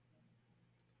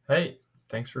Hey,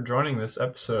 thanks for joining this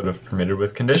episode of Permitted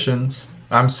with Conditions.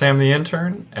 I'm Sam the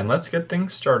intern, and let's get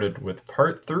things started with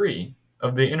part 3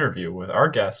 of the interview with our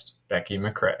guest, Becky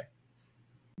McCrae.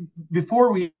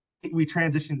 Before we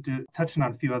transition to touching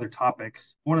on a few other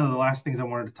topics, one of the last things I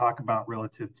wanted to talk about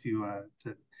relative to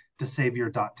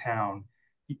Savior.town,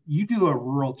 you do a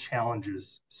rural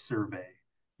challenges survey.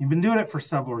 You've been doing it for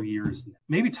several years.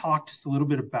 Maybe talk just a little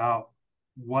bit about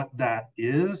what that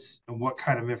is and what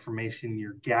kind of information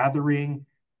you're gathering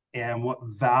and what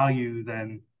value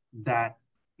then that,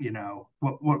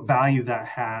 what value that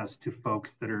has to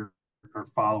folks that are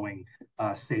following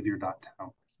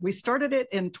Savior.town. We started it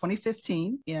in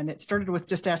 2015, and it started with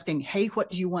just asking, hey, what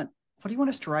do you want? What do you want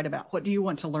us to write about? What do you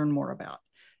want to learn more about?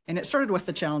 And it started with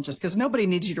the challenges, because nobody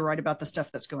needs you to write about the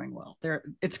stuff that's going well.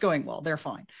 It's going well. They're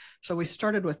fine. So we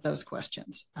started with those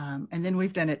questions. And then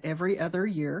we've done it every other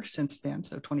year since then.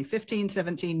 So 2015,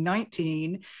 17,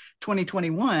 19,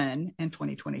 2021, and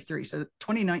 2023. So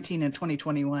 2019 and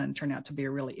 2021 turned out to be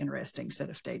a really interesting set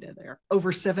of data there. Over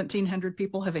 1,700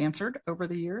 people have answered over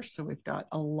the years. So we've got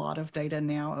a lot of data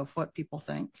now of what people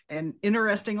think. And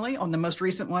interestingly, on the most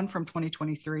recent one from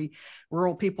 2023,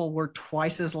 rural people were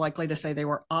twice as likely to say they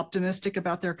were optimistic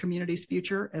about their community's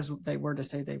future as they were to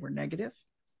say they were negative.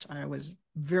 I was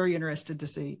very interested to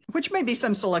see, which may be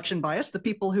some selection bias. The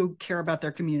people who care about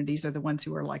their communities are the ones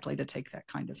who are likely to take that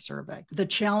kind of survey. The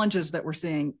challenges that we're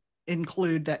seeing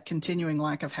include that continuing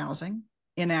lack of housing,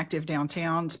 inactive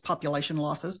downtowns, population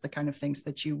losses, the kind of things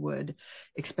that you would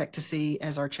expect to see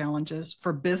as our challenges.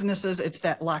 For businesses, it's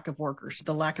that lack of workers,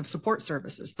 the lack of support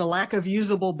services, the lack of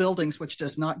usable buildings, which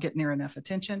does not get near enough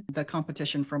attention, the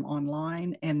competition from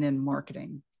online, and then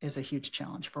marketing is a huge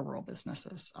challenge for rural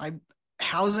businesses.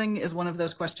 Housing is one of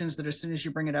those questions that as soon as you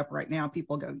bring it up right now,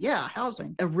 people go, yeah,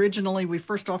 housing. Originally, we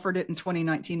first offered it in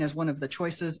 2019 as one of the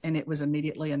choices, and it was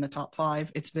immediately in the top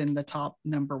 5. It's been the top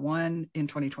number 1 in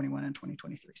 2021 and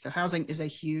 2023. So housing is a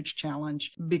huge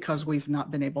challenge because we've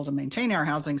not been able to maintain our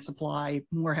housing supply.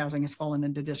 More housing has fallen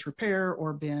into disrepair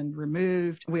or been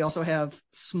removed. We also have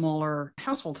smaller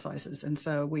household sizes. And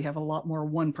so we have a lot more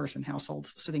one-person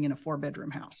households sitting in a 4-bedroom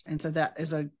house. And so that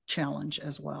is a challenge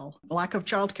as well. Lack of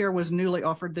childcare was newly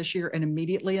offered this year and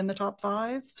immediately in the top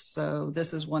 5. So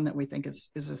this is one that we think is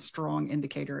a strong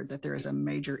indicator that there is a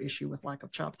major issue with lack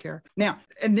of childcare. Now,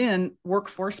 and then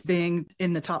workforce being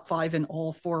in the top 5 in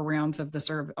all 4 rounds of the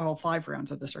survey, all 5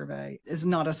 rounds of the survey is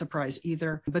not a surprise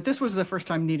either. But this was the first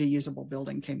time need a usable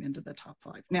building came into the top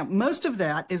 5. Now, most of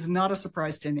that is not a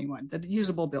surprise to anyone, the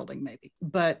usable building maybe.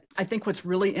 But I think what's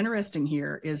really interesting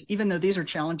here is even though these are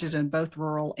challenges in both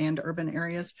rural and urban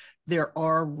areas, there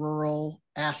are rural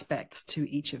aspects to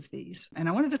each of these. And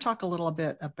I wanted to talk a little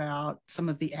bit about some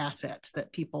of the assets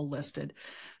that people listed,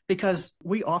 because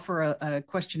we offer a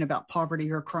question about poverty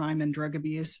or crime and drug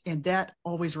abuse, and that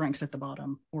always ranks at the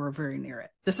bottom or very near it.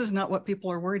 This is not what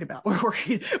people are worried about.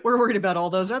 We're worried about all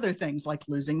those other things like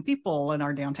losing people and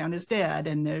our downtown is dead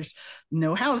and there's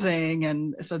no housing.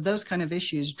 And so those kind of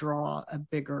issues draw a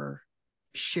bigger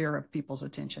share of people's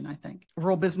attention, I think.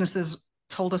 Rural businesses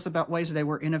told us about ways they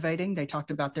were innovating. They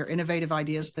talked about their innovative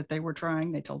ideas that they were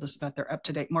trying. They told us about their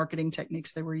up-to-date marketing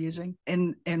techniques they were using.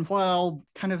 And while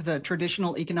kind of the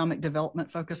traditional economic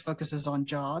development focuses on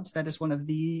jobs, that is one of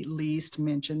the least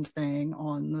mentioned thing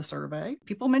on the survey.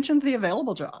 People mentioned the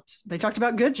available jobs. They talked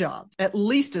about good jobs at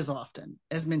least as often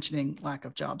as mentioning lack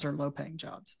of jobs or low-paying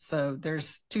jobs. So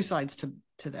there's 2 sides to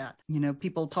that.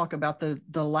 People talk about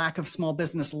the lack of small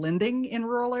business lending in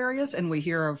rural areas, and we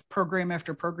hear of program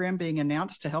after program being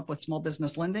announced to help with small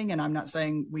business lending. And I'm not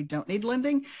saying we don't need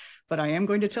lending, but I am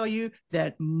going to tell you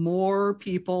that more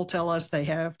people tell us they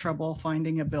have trouble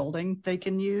finding a building they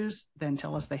can use than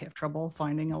tell us they have trouble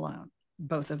finding a loan.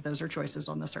 Both of those are choices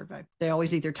on the survey. They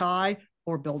always either tie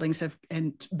or buildings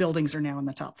are now in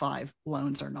the top 5.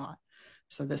 Loans are not.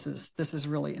 So this is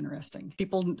really interesting.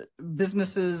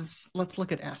 Businesses, let's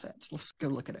look at assets. Let's go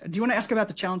look at it. Do you want to ask about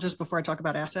the challenges before I talk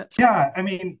about assets? Yeah, I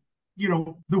mean,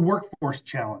 the workforce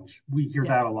challenge, we hear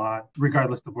that a lot,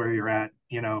 regardless of where you're at,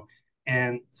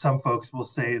 and some folks will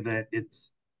say that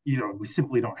it's, we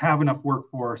simply don't have enough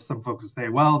workforce. Some folks will say,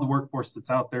 well, the workforce that's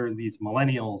out there are these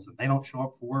millennials and they don't show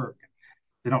up for work.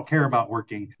 They don't care about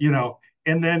working,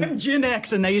 and then I'm Gen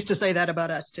X, and they used to say that about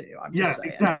us too. I'm just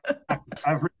saying. Exactly.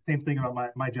 I've heard the same thing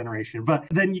about my generation. But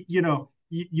then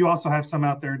you also have some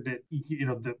out there that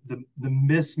the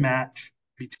mismatch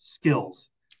between skills,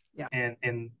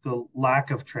 and the lack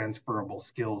of transferable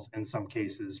skills in some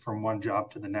cases from one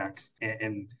job to the next,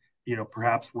 and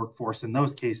perhaps workforce in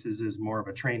those cases is more of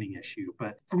a training issue.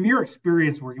 But from your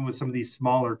experience working with some of these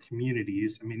smaller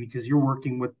communities, I mean, because you're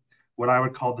working with what I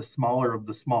would call the smaller of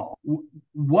the small.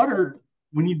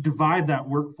 When you divide that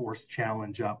workforce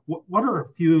challenge up, what are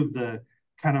a few of the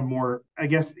kind of more, I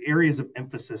guess, areas of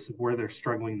emphasis of where they're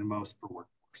struggling the most for workforce?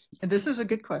 This is a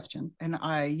good question. And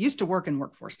I used to work in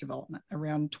workforce development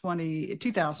around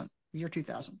 2000, year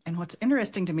 2000. And what's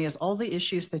interesting to me is all the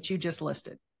issues that you just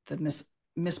listed, the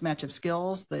mismatch of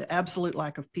skills, the absolute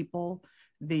lack of people,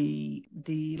 the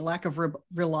lack of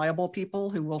reliable people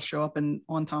who will show up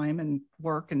on time and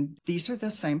work. And these are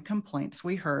the same complaints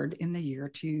we heard in the year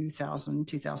 2000,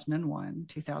 2001,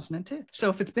 2002. So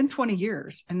if it's been 20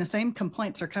 years and the same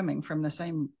complaints are coming from the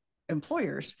same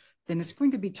employers, then it's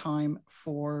going to be time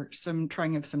for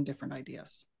trying of some different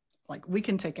ideas. Like, we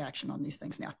can take action on these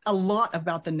things now. A lot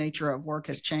about the nature of work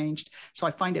has changed. So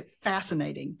I find it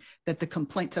fascinating that the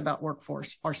complaints about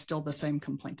workforce are still the same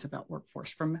complaints about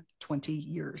workforce from 20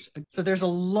 years ago. So there's a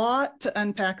lot to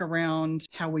unpack around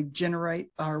how we generate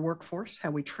our workforce,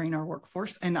 how we train our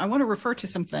workforce. And I want to refer to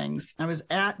some things. I was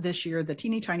at this year, the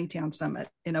Teeny Tiny Town Summit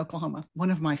in Oklahoma,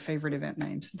 one of my favorite event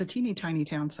names, the Teeny Tiny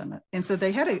Town Summit. And so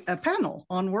they had a panel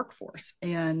on workforce.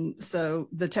 And so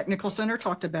the Technical Center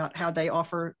talked about how they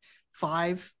offer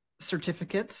 5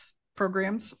 certificates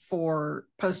programs for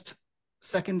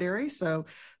post-secondary. So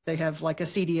they have like a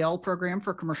CDL program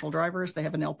for commercial drivers. They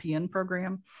have an LPN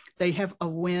program. They have a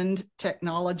wind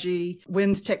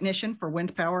technician for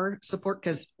wind power support,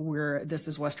 because this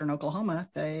is Western Oklahoma.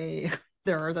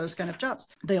 There are those kind of jobs.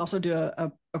 They also do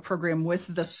a program with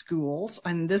the schools.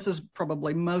 And this is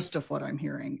probably most of what I'm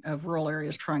hearing of rural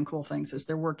areas trying cool things, is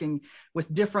they're working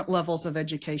with different levels of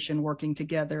education, working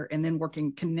together, and then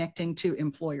connecting to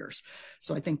employers.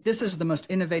 So I think this is the most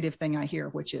innovative thing I hear,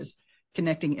 which is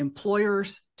connecting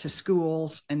employers to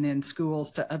schools and then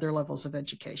schools to other levels of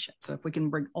education. So if we can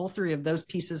bring all 3 of those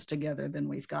pieces together, then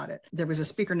we've got it. There was a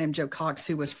speaker named Joe Cox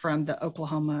who was from the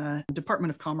Oklahoma Department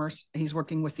of Commerce. He's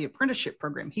working with the apprenticeship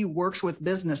program. He works with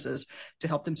businesses to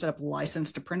help them set up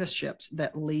licensed apprenticeships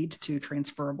that lead to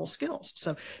transferable skills.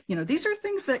 So, these are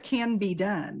things that can be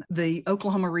done. The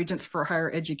Oklahoma Regents for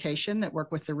Higher Education that work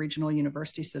with the regional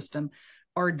university system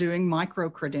are doing micro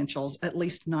credentials, at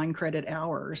least 9 credit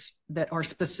hours, that are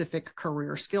specific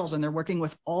career skills. And they're working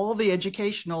with all the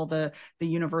educational, the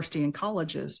university and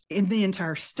colleges in the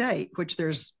entire state, which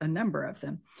there's a number of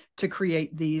them, to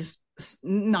create these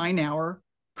 9-hour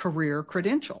career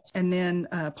credentials. And then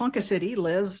Ponca City,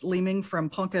 Liz Leeming from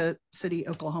Ponca City,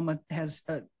 Oklahoma, has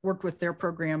worked with their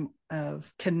program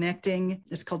of connecting.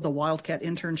 It's called the Wildcat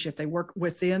Internship. They work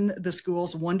within the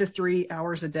schools 1 to 3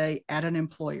 hours a day at an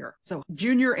employer. So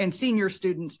junior and senior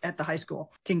students at the high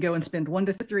school can go and spend 1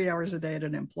 to 3 hours a day at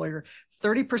an employer.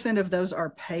 30% of those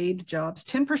are paid jobs.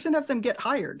 10% of them get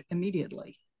hired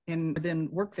immediately and then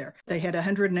work there. They had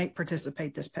 108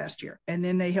 participate this past year. And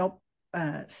then they help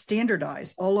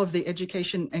standardize all of the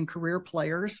education and career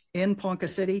players in Ponca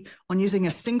City on using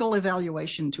a single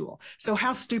evaluation tool. So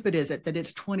how stupid is it that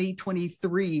it's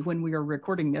 2023 when we are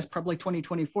recording this, probably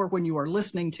 2024 when you are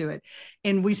listening to it,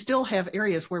 and we still have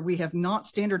areas where we have not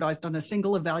standardized on a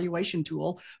single evaluation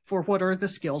tool for what are the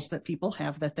skills that people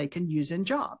have that they can use in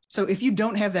jobs. So if you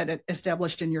don't have that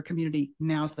established in your community,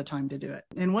 now's the time to do it.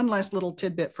 And one last little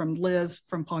tidbit from Liz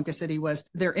from Ponca City was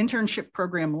their internship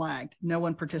program lagged. No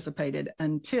one participated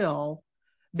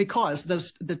because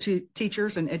the 2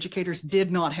 teachers and educators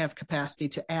did not have capacity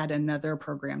to add another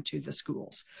program to the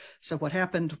schools. So what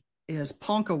happened is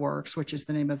Ponca Works, which is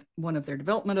the name of one of their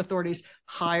development authorities,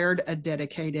 hired a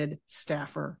dedicated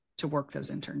staffer to work those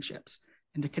internships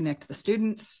and to connect the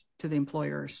students to the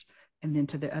employers and then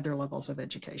to the other levels of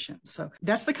education. So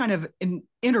that's the kind of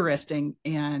interesting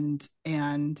and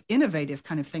innovative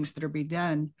kind of things that are being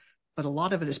done. But a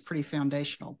lot of it is pretty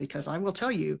foundational, because I will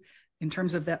tell you, in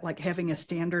terms of that, like having a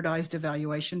standardized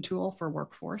evaluation tool for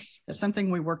workforce, that's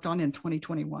something we worked on in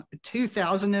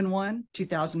 2001,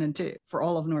 2002 for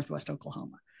all of Northwest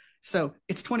Oklahoma. So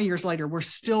it's 20 years later, we're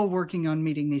still working on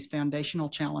meeting these foundational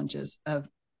challenges of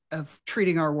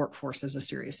treating our workforce as a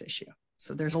serious issue.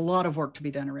 So there's a lot of work to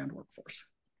be done around workforce.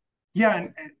 Yeah,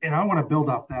 and I want to build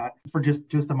off that for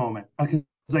just a moment, because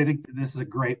I think this is a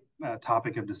great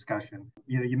topic of discussion.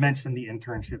 You mentioned the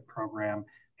internship program,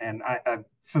 and I'm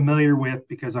familiar with,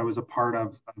 because I was a part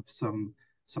of some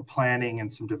planning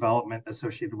and some development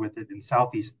associated with it in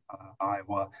Southeast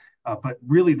Iowa. But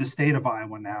really, the state of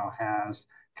Iowa now has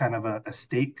kind of a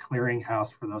state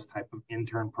clearinghouse for those type of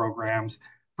intern programs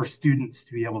for students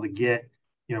to be able to get.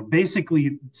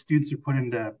 Basically, students are put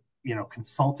into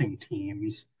consulting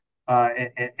teams,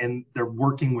 and they're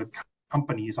working with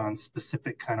companies on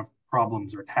specific kind of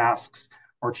problems or tasks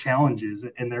or challenges,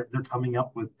 and they're coming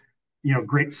up with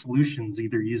great solutions,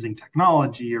 either using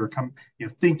technology or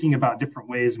thinking about different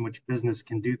ways in which business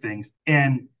can do things.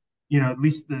 And at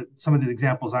least some of the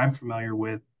examples I'm familiar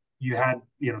with, you had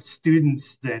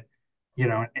students that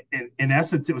in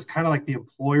essence, it was kind of like the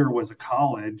employer was a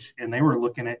college and they were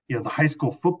looking at, the high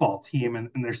school football team, and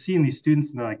they're seeing these students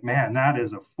and they're like, man, that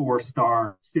is a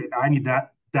 4-star student. I need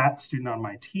that student on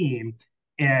my team.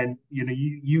 And,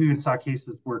 you even saw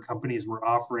cases where companies were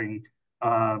offering,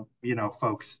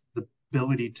 folks the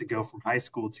ability to go from high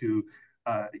school to,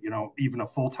 even a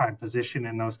full-time position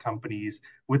in those companies,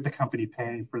 with the company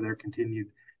paying for their continued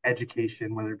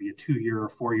education, whether it be a 2-year or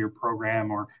 4-year program,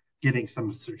 or getting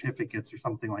some certificates or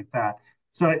something like that.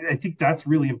 So I think that's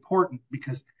really important,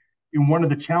 because one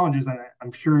of the challenges, and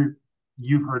I'm sure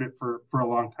you've heard it for a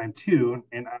long time too,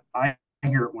 and I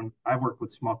hear it when I work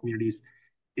with small communities,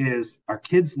 is our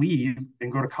kids leave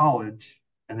and go to college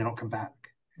and they don't come back.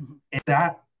 Mm-hmm.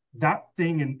 And that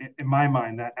thing in my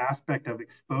mind, that aspect of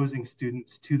exposing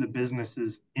students to the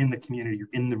businesses in the community or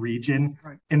in the region,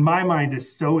 right, in my mind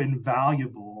is so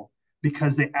invaluable,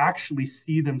 because they actually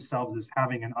see themselves as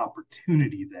having an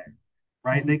opportunity there,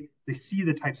 right? Mm-hmm. They see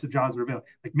the types of jobs that are available.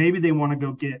 Like maybe they want to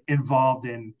go get involved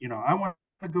in, I want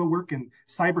to go work in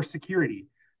cybersecurity,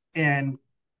 and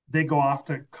they go off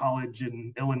to college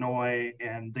in Illinois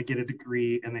and they get a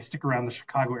degree and they stick around the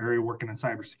Chicago area working in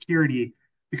cybersecurity,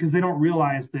 because they don't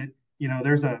realize that,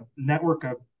 there's a network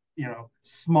of,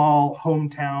 small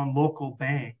hometown local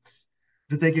banks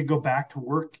that they could go back to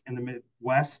work in the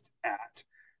Midwest at,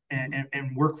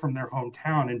 and work from their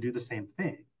hometown and do the same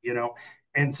thing,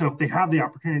 And so if they have the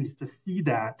opportunities to see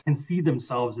that and see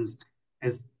themselves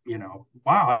as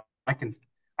wow,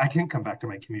 I can come back to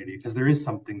my community because there is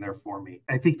something there for me.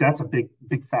 I think that's a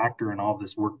big factor in all of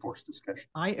this workforce discussion.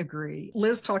 I agree.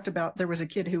 Liz talked about, there was a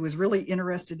kid who was really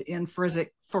interested in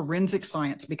forensic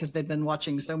science because they'd been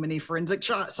watching so many forensic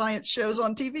science shows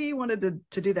on TV, wanted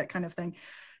to do that kind of thing.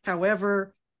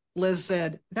 However, Liz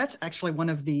said that's actually one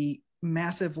of the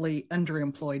massively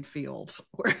underemployed fields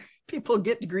where people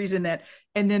get degrees in that,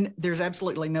 and then there's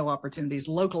absolutely no opportunities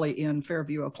locally in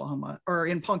Fairview, Oklahoma, or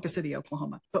in Ponca City,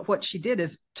 Oklahoma. But what she did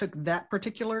is took that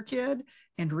particular kid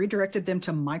and redirected them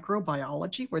to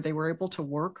microbiology, where they were able to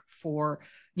work for,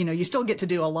 you still get to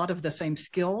do a lot of the same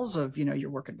skills of, you're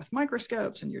working with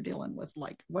microscopes and you're dealing with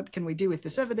like, what can we do with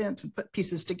this evidence and put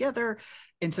pieces together?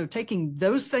 And so taking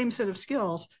those same set of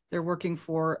skills, they're working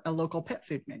for a local pet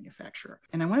food manufacturer.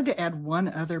 And I wanted to add one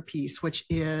other piece, which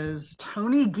is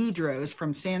Tony Guidros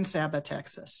from San Saba,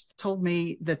 Texas, told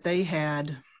me that they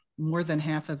had more than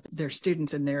half of their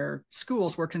students in their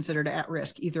schools were considered at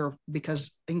risk, either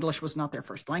because English was not their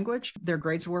first language, their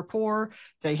grades were poor,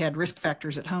 they had risk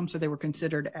factors at home, so they were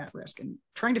considered at risk. And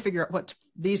trying to figure out what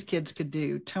these kids could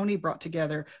do, Tony brought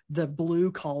together the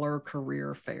Blue Collar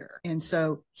Career Fair. And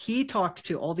so he talked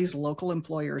to all these local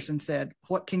employers and said,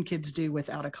 what can kids do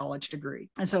without a college degree?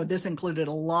 And so this included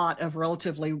a lot of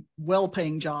relatively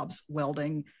well-paying jobs,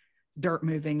 welding, dirt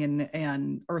moving,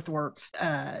 and earthworks.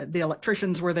 The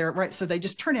electricians were there, right? So they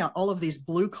just turn out all of these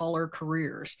blue collar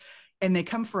careers, and they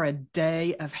come for a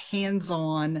day of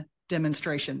hands-on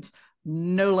demonstrations.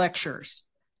 No lectures.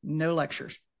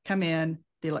 Come in.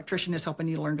 The electrician is helping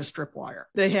you learn to strip wire.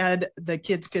 The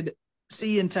kids could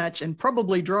see and touch and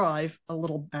probably drive a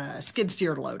little skid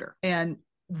steer loader. And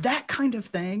that kind of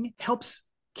thing helps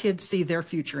kids see their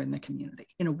future in the community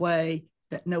in a way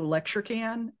that no lecture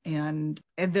can, and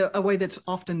a way that's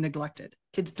often neglected.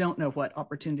 Kids don't know what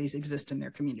opportunities exist in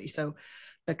their community. So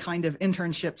the kind of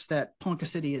internships that Ponca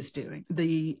City is doing.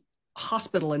 The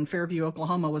hospital in Fairview,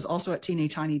 Oklahoma was also at Teeny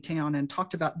Tiny Town and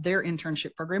talked about their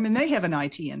internship program. And they have an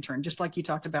IT intern, just like you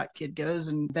talked about Kid Goes,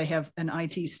 and they have an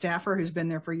IT staffer who's been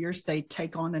there for years. They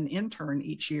take on an intern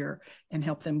each year and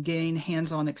help them gain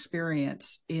hands-on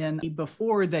experience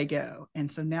before they go.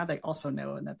 And so now they also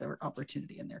know that there are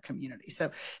opportunity in their community.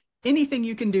 So anything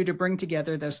you can do to bring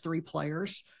together those three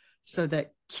players so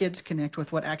that kids connect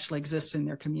with what actually exists in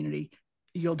their community,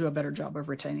 you'll do a better job of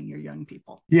retaining your young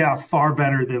people. Yeah, far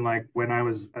better than like when I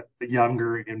was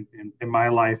younger in my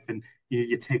life, and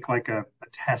you take like a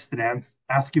test that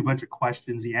asks you a bunch of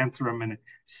questions, you answer them, and it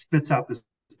spits out this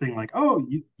thing like, oh,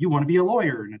 you want to be a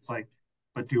lawyer, and it's like,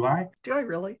 but do I? Do I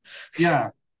really?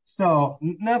 Yeah. So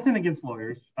nothing against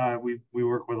lawyers. We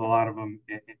work with a lot of them.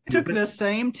 Took the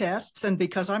same tests, and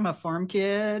because I'm a farm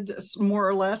kid, more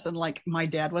or less, and like my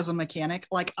dad was a mechanic,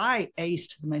 like I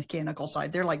aced the mechanical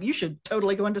side. They're like, you should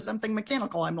totally go into something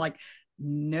mechanical. I'm like,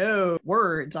 no,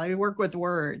 words. I work with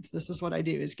words. This is what I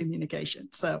do, is communication.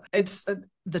 So it's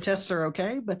the tests are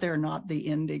okay, but they're not the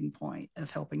ending point of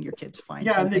helping your kids find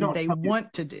something they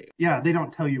want to do. Yeah, they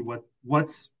don't tell you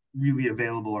what's really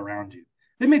available around you.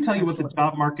 They may tell you what the Absolutely.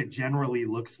 job market generally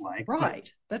looks like,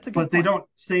 Right. That's a good but they point. don't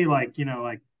say like,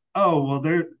 oh,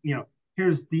 well,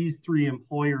 here's these three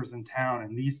employers in town,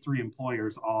 and these three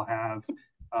employers all have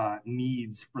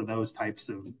needs for those types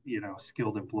of,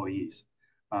 skilled employees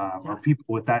or Yeah. people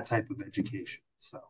with that type of education. So